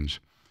opinions.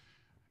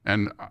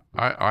 And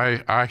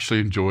I actually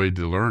enjoyed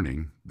the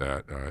learning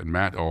that, and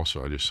Matt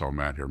also, I just saw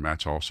Matt here.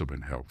 Matt's also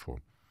been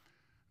helpful.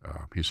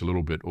 He's a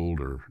little bit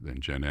older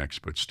than Gen X,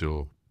 but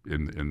still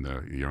in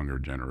the younger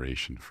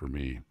generation for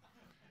me.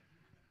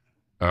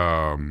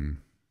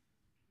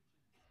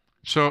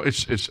 So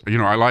it's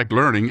I like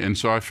learning, and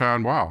so I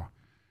found, wow,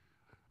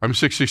 I'm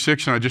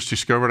 66 and I just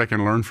discovered I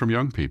can learn from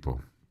young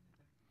people.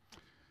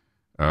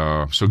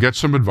 So get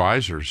some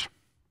advisors.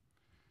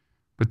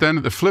 But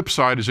then the flip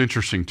side is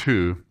interesting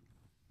too.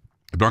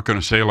 I'm not going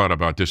to say a lot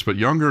about this, but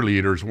younger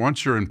leaders,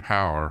 once you're in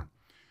power,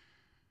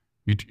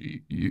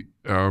 you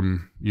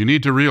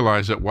need to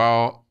realize that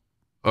while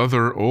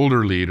other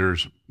older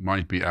leaders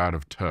might be out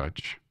of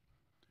touch,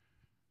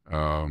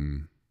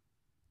 don't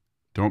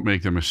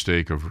make the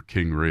mistake of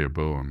King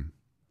Rehoboam,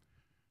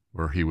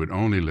 where he would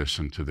only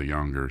listen to the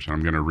youngers. And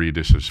I'm going to read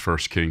this as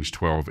 1 Kings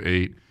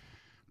 12:8.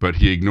 But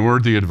he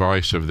ignored the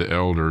advice of the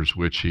elders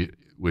which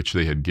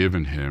they had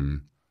given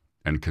him,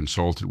 and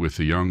consulted with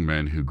the young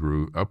men who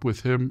grew up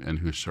with him and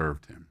who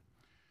served him.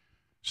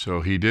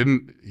 So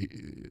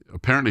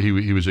apparently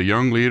he was a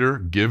young leader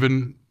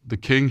given the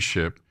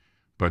kingship,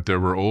 but there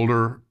were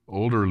older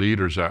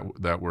leaders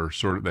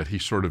that he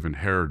sort of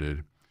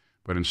inherited.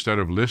 But instead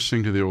of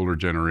listening to the older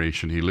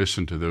generation, he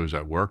listened to those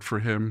that worked for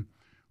him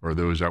or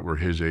those that were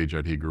his age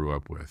that he grew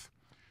up with.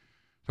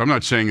 So I'm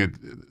not saying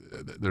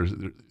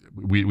that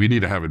we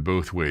need to have it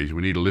both ways.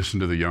 We need to listen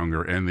to the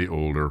younger and the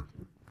older.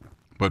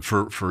 But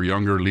for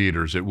younger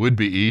leaders, it would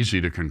be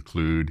easy to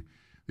conclude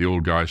the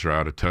old guys are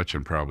out of touch,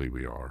 and probably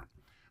we are.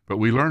 But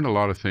we learned a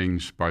lot of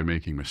things by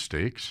making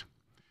mistakes.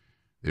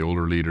 The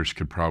older leaders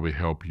could probably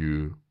help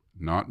you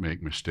not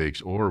make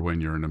mistakes, or when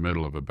you're in the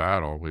middle of a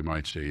battle, we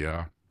might say,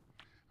 yeah,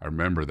 I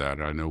remember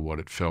that. I know what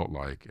it felt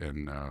like,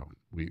 and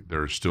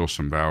there's still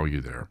some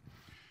value there.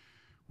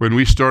 When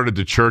we started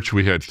the church,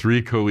 we had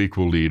 3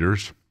 co-equal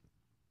leaders.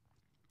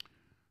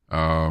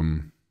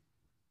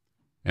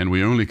 And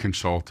we only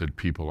consulted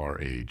people our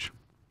age.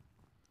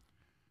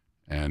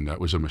 And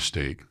that was a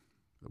mistake.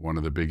 One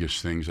of the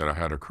biggest things that I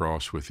had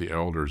across with the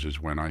elders is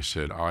when I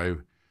said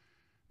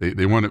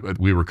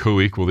we were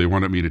co-equal, they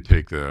wanted me to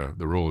take the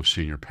role of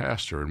senior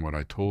pastor. And what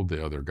I told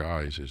the other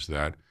guys is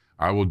that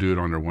I will do it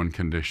under one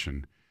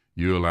condition.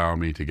 You allow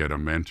me to get a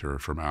mentor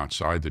from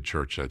outside the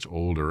church that's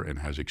older and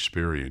has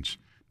experience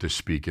to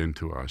speak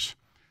into us.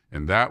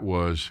 And that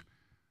was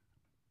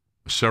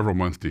a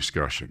several-month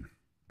discussion,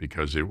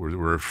 because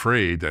we're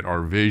afraid that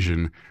our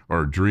vision,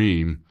 our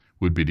dream,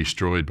 would be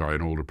destroyed by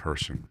an older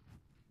person.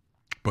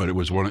 But it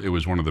was one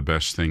of the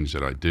best things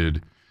that I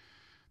did.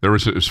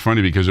 It's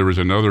funny because there was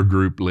another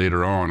group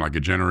later on, like a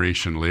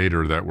generation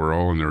later, that were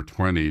all in their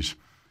 20s,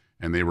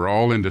 and they were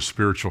all into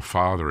spiritual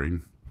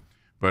fathering,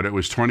 but it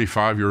was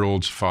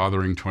 25-year-olds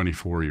fathering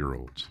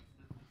 24-year-olds.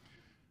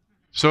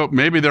 So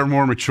maybe they're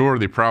more mature.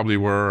 They probably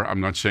were.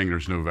 I'm not saying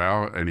there's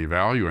any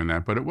value in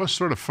that, but it was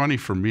sort of funny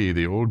for me,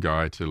 the old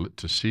guy, to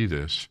see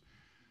this.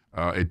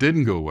 It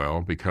didn't go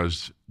well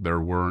because there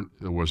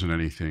wasn't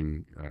any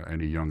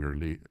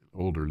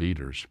older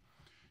leaders.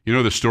 You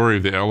know the story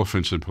of the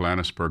elephants in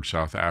Johannesburg,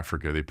 South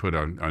Africa. They put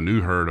a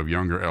new herd of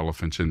younger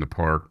elephants in the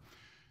park,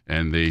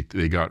 and they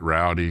got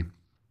rowdy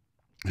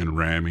and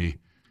rammy,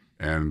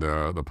 and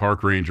the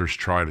park rangers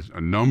tried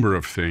a number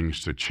of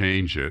things to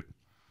change it.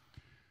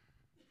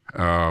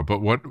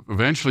 But what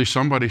eventually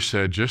somebody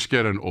said, just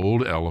get an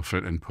old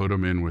elephant and put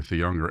them in with the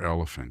younger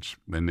elephants.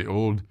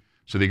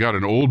 So they got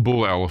an old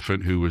bull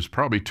elephant who was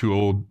probably too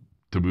old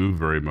to move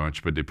very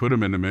much, but they put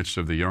him in the midst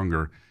of the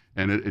younger,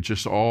 and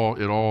it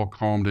all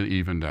calmed and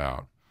evened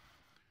out.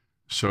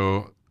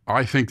 So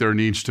I think there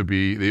needs to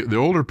be the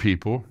older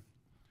people.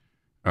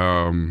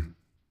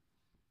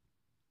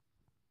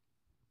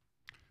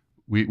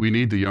 We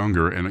need the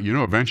younger, and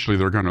eventually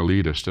they're going to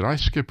lead us. Did I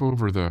skip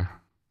over the?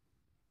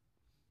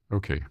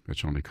 Okay,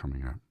 that's only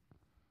coming up.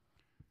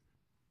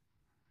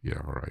 Yeah,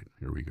 all right,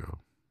 here we go.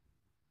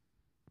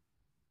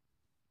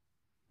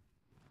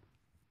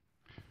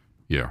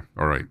 Yeah,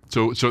 all right.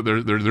 So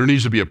there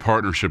needs to be a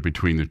partnership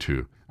between the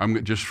two.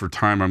 Just for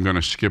time, I'm going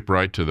to skip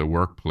right to the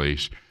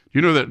workplace. You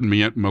know that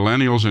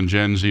millennials and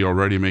Gen Z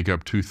already make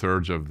up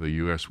 2/3 of the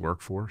U.S.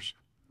 workforce?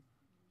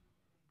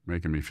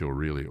 Making me feel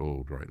really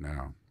old right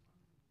now.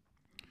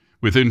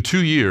 Within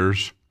 2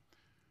 years,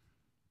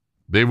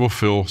 they will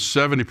fill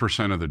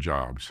 70% of the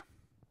jobs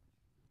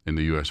in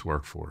the U.S.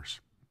 workforce.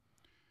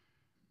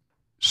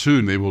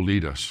 Soon they will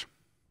lead us.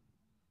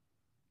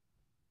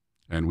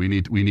 And we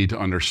need to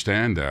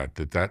understand that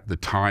the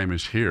time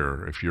is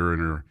here. If you're in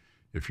your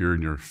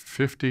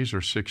 50s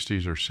or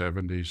 60s or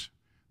 70s,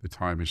 the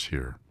time is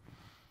here.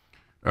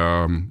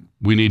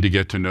 We need to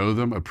get to know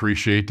them,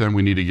 appreciate them.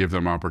 We need to give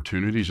them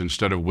opportunities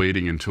instead of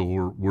waiting until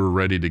we're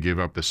ready to give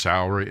up the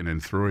salary and then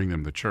throwing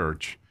them to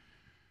church.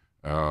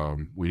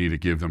 We need to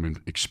give them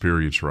an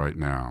experience right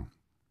now.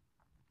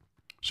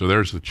 So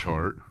there's the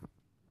chart.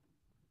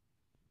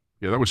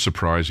 Yeah, that was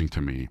surprising to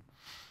me.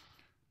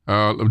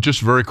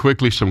 Just very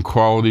quickly, some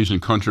qualities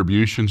and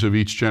contributions of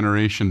each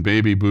generation.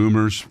 Baby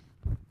boomers,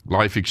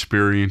 life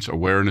experience,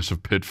 awareness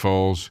of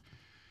pitfalls,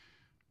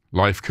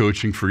 life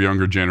coaching for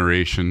younger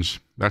generations.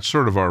 That's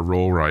sort of our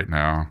role right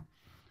now.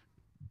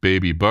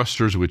 Baby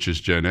busters, which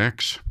is Gen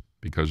X,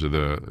 because of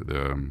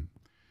the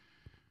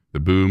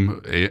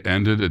boom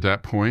ended at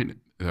that point.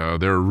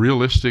 They're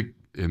realistic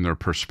in their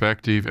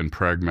perspective and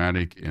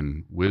pragmatic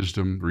in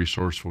wisdom,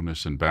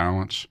 resourcefulness, and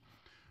balance.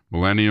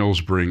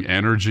 Millennials bring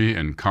energy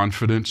and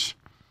confidence,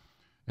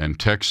 and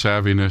tech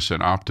savviness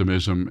and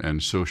optimism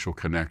and social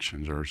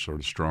connections are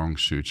sort of strong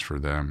suits for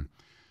them.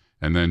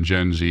 And then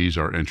Gen Zs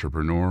are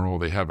entrepreneurial.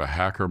 They have a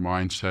hacker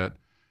mindset.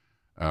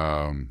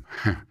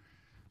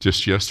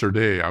 Just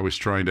yesterday, I was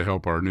trying to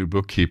help our new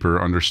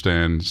bookkeeper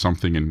understand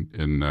something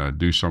and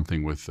do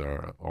something with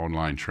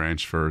online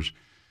transfers.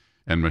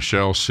 And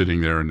Michelle's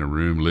sitting there in the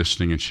room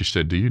listening, and she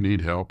said, "Do you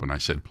need help?" And I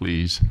said,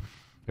 "Please."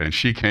 And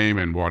she came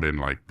and in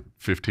like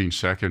 15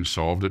 seconds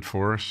solved it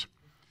for us.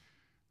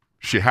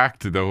 She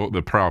hacked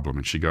the problem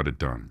and she got it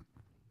done.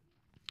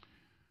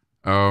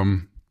 A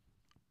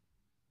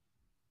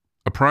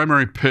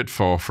primary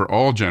pitfall for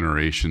all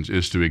generations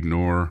is to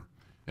ignore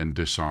and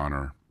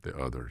dishonor the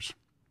others.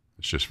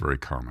 It's just very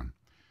common.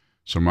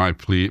 So my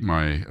plea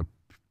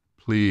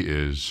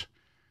is,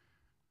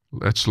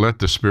 let's let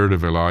the spirit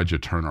of Elijah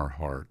turn our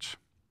hearts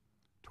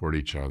toward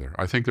each other.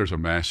 I think there's a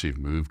massive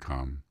move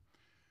come,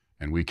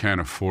 and we can't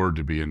afford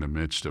to be in the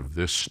midst of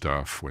this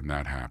stuff when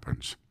that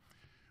happens.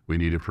 We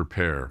need to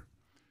prepare.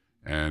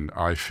 And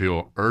I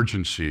feel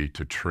urgency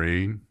to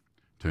train,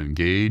 to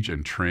engage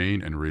and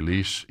train and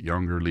release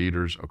younger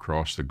leaders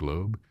across the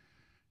globe.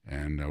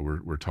 And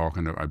we're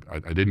talking,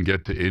 I didn't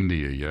get to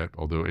India yet,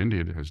 although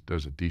India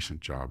does a decent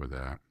job of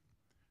that.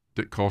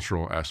 The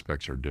cultural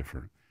aspects are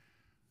different.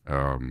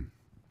 I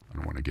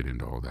don't want to get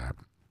into all that.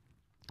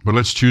 But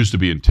let's choose to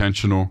be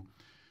intentional,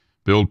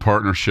 build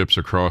partnerships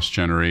across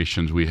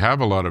generations. We have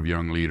a lot of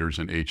young leaders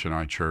in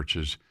HNI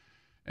churches,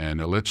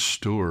 and let's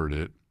steward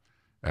it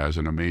as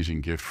an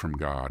amazing gift from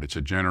God. It's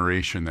a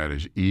generation that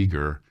is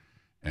eager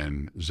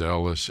and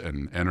zealous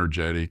and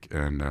energetic,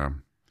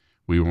 and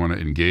we want to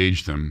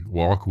engage them,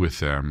 walk with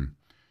them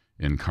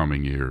in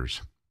coming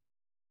years.